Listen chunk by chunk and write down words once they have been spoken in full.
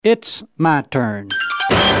It's my turn.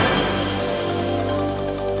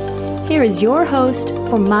 Here is your host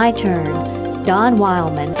for My Turn, Don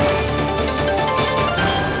Wildman.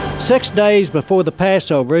 6 days before the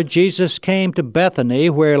Passover, Jesus came to Bethany,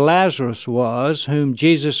 where Lazarus was, whom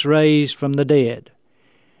Jesus raised from the dead.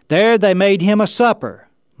 There they made him a supper.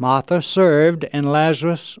 Martha served, and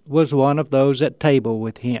Lazarus was one of those at table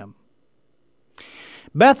with him.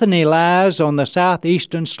 Bethany lies on the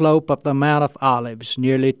southeastern slope of the Mount of Olives,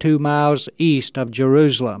 nearly 2 miles east of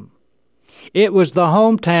Jerusalem. It was the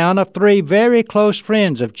hometown of 3 very close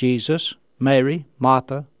friends of Jesus, Mary,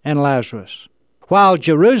 Martha, and Lazarus. While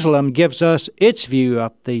Jerusalem gives us its view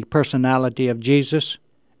of the personality of Jesus,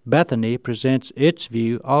 Bethany presents its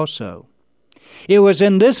view also. It was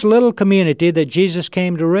in this little community that Jesus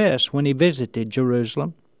came to rest when he visited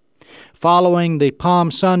Jerusalem. Following the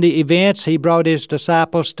Palm Sunday events, he brought his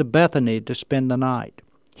disciples to Bethany to spend the night.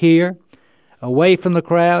 Here, away from the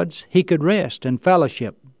crowds, he could rest and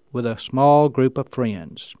fellowship with a small group of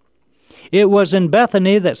friends. It was in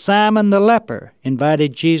Bethany that Simon the leper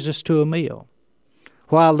invited Jesus to a meal.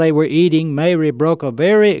 While they were eating, Mary broke a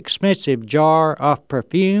very expensive jar of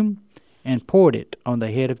perfume and poured it on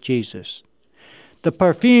the head of Jesus. The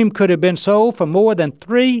perfume could have been sold for more than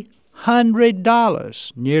 $300,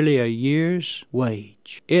 nearly a year's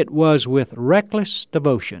wage. It was with reckless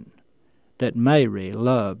devotion that Mary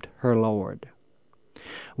loved her Lord.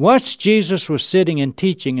 Once Jesus was sitting and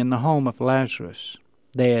teaching in the home of Lazarus.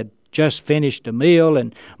 They had just finished a meal,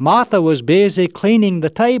 and Martha was busy cleaning the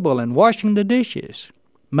table and washing the dishes.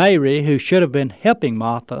 Mary, who should have been helping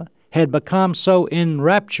Martha, had become so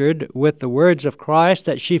enraptured with the words of Christ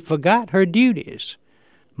that she forgot her duties.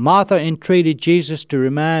 Martha entreated Jesus to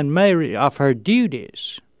remind Mary of her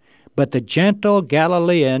duties, but the gentle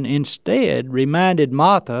Galilean instead reminded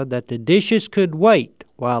Martha that the dishes could wait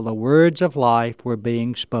while the words of life were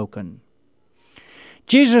being spoken.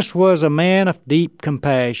 Jesus was a man of deep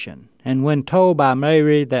compassion, and when told by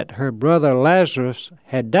Mary that her brother Lazarus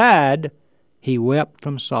had died, he wept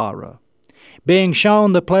from sorrow. Being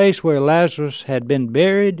shown the place where Lazarus had been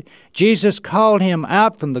buried, Jesus called him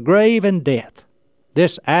out from the grave and death.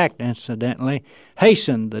 This act, incidentally,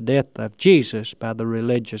 hastened the death of Jesus by the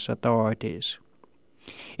religious authorities.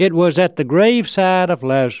 It was at the graveside of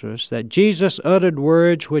Lazarus that Jesus uttered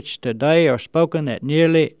words which today are spoken at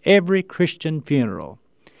nearly every Christian funeral.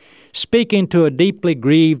 Speaking to a deeply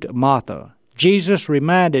grieved Martha, Jesus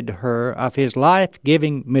reminded her of his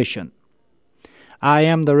life-giving mission. I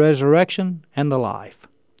am the resurrection and the life.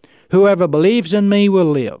 Whoever believes in me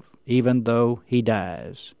will live, even though he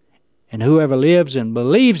dies. And whoever lives and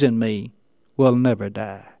believes in me will never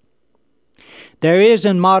die. There is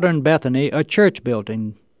in modern Bethany a church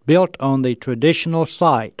building built on the traditional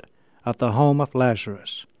site of the home of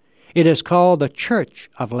Lazarus. It is called the Church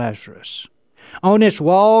of Lazarus. On its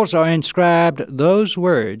walls are inscribed those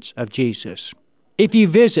words of Jesus. If you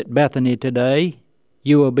visit Bethany today,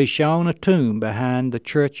 you will be shown a tomb behind the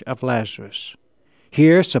Church of Lazarus.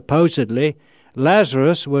 Here, supposedly,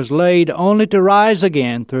 Lazarus was laid only to rise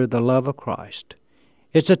again through the love of Christ.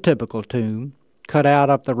 It's a typical tomb, cut out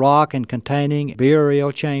of the rock and containing a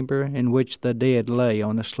burial chamber in which the dead lay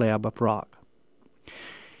on a slab of rock.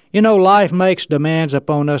 You know, life makes demands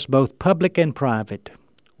upon us both public and private.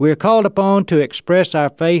 We are called upon to express our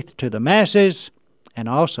faith to the masses and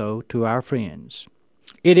also to our friends.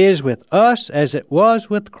 It is with us as it was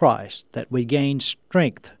with Christ that we gain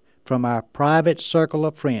strength from our private circle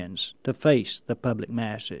of friends to face the public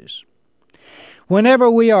masses. Whenever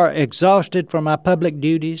we are exhausted from our public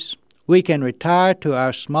duties, we can retire to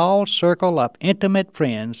our small circle of intimate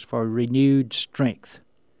friends for renewed strength.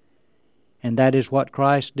 And that is what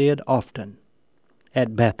Christ did often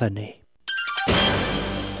at Bethany.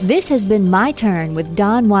 This has been My Turn with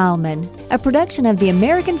Don Wildman, a production of the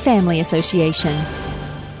American Family Association.